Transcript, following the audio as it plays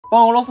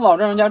帮俄罗斯老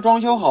丈人家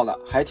装修好了，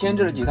还添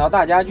置了几套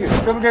大家具。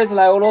这不，这次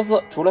来俄罗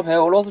斯，除了陪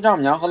俄罗斯丈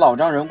母娘和老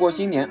丈人过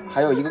新年，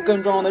还有一个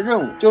更重要的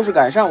任务，就是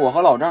改善我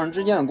和老丈人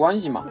之间的关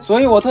系嘛。所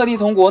以我特地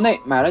从国内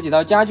买了几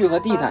套家具和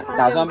地毯，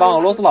打算帮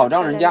俄罗斯老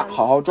丈人家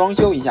好好装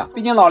修一下。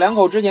毕竟老两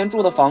口之前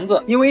住的房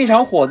子，因为一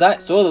场火灾，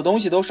所有的东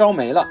西都烧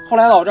没了。后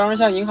来老丈人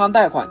向银行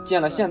贷款建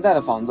了现在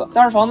的房子，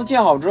但是房子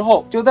建好之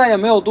后，就再也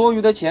没有多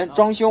余的钱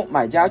装修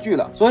买家具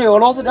了。所以俄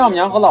罗斯丈母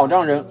娘和老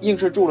丈人硬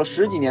是住了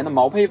10几年的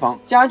毛坯房，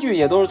家具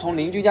也都是从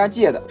邻居家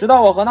借的。直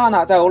到我和娜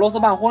娜在俄罗斯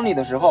办婚礼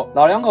的时候，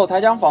老两口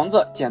才将房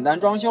子简单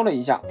装修了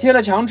一下，贴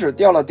了墙纸，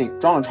吊了顶，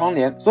装了窗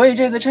帘。所以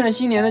这次趁着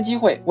新年的机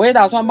会，我也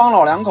打算帮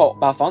老两口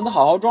把房子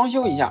好好装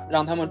修一下，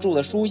让他们住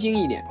得舒心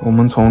一点。我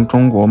们从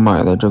中国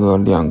买的这个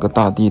2个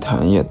大地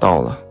毯也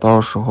到了，到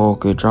时候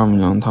给丈母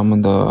娘他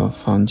们的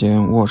房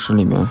间卧室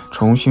里面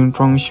重新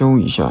装修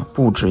一下，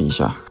布置一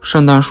下。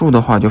圣诞树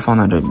的话就放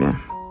在这边，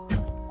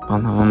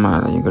帮他们买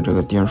了一个这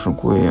个电视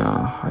柜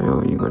啊，还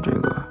有一个这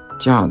个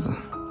架子。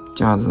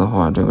架子的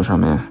话，这个上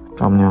面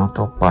丈母娘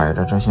都摆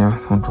着这些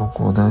从中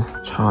国的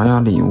茶呀、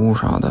礼物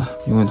啥的，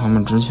因为他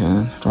们之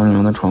前丈母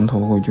娘的床头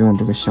柜就用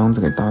这个箱子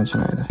给搭起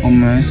来的。我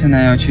们现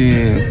在要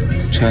去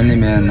城里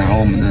面拿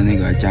我们的那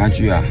个家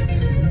具啊，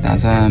打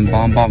算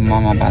帮爸爸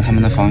妈妈把他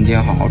们的房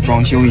间好好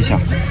装修一下，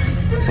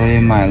所以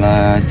买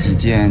了几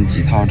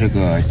套这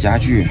个家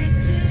具，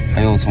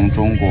还有从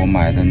中国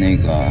买的那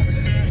个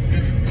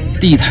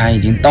地毯已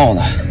经到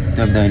了，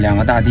对不对？2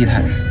个大地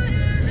毯。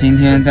今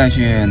天再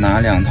去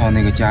拿2套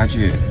那个家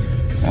具，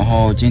然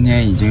后今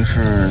天已经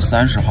是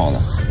30号了。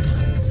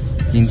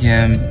今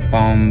天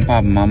帮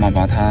爸爸妈妈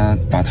把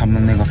他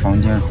们那个房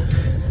间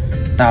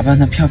打扮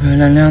得漂漂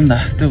亮亮的，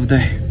对不对？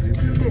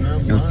对，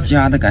有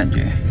家的感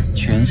觉，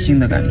全新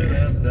的感觉，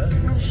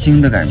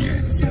新的感觉。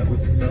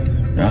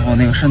然后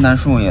那个圣诞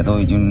树也都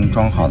已经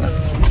装好了，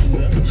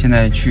现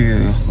在去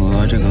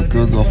和这个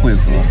哥哥会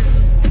合，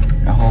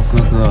然后哥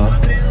哥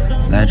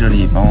来这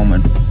里帮我们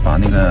把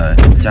那个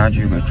家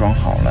具给装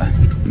好了。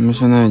我们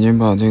现在已经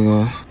把这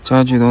个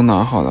家具都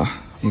拿好了，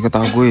一个大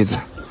柜子，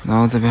然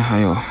后这边还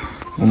有。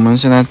我们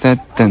现在在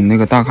等那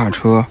个大卡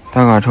车，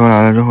大卡车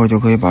来了之后就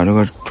可以把这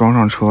个装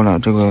上车了。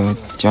这个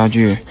家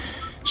具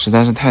实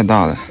在是太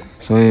大了，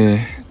所以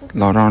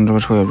老丈人这个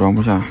车也装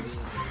不下。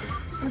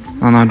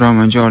娜娜专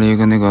门叫了一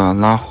个那个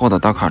拉货的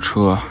大卡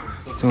车，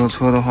这个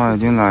车的话已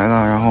经来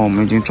了，然后我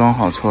们已经装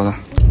好车了。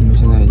我们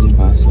现在已经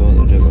把所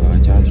有的这个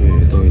家具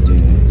都已经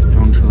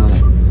装车了，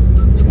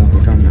现在回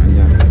丈母娘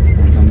家，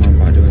让他们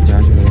把这个家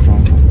具都装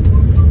好，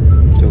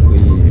就可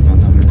以帮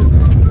他们这个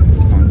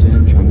房间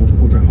全部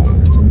布置好了。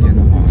今天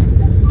的话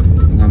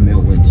应该没有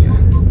问题啊，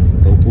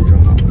都布置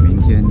好，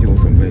明天就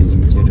准备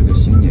迎接这个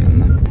新年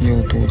了。又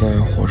堵在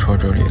火车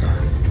这里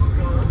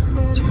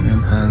了，前面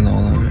排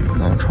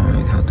老长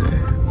一条队，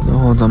然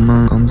后咱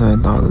们刚才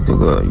打的这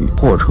个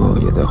货车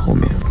也在后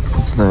面，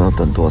不知道要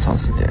等多长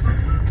时间。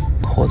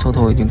火车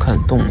头已经开始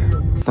动了。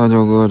大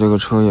舅哥这个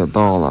车也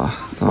到了，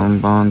咱们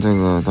帮这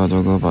个大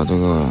舅哥把这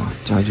个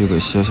家具给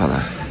卸下来。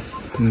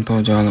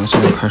到家了，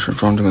现在开始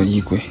装这个衣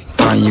柜，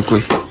大衣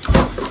柜，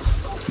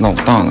老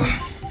大了。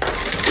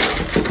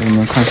你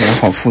们看起来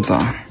好复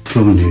杂。这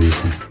么厉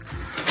害。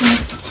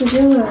是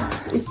белое,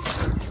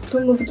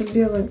 думаю, потом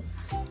белое.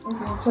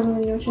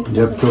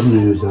 Я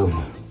темную взял.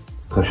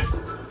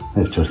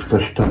 Это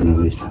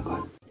каштановый такой.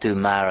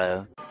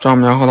 Tomorrow. 丈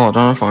母娘和老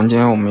丈人房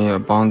间我们也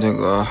帮这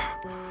个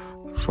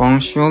装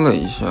修了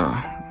一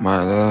下，买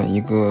了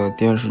一个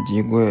电视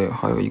机柜，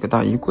还有一个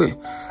大衣柜，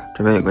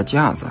这边有个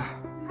架子。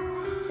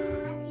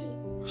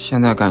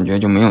现在感觉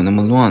就没有那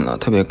么乱了，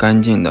特别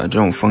干净的，这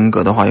种风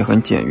格的话也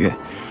很简约。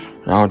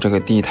然后这个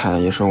地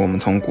毯也是我们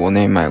从国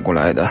内买过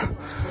来的，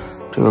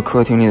这个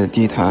客厅里的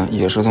地毯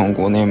也是从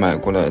国内买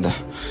过来的。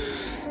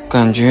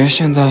感觉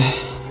现在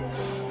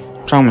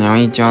丈母娘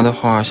一家的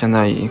话，现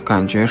在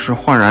感觉是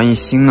焕然一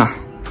新啊，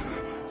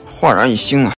焕然一新啊。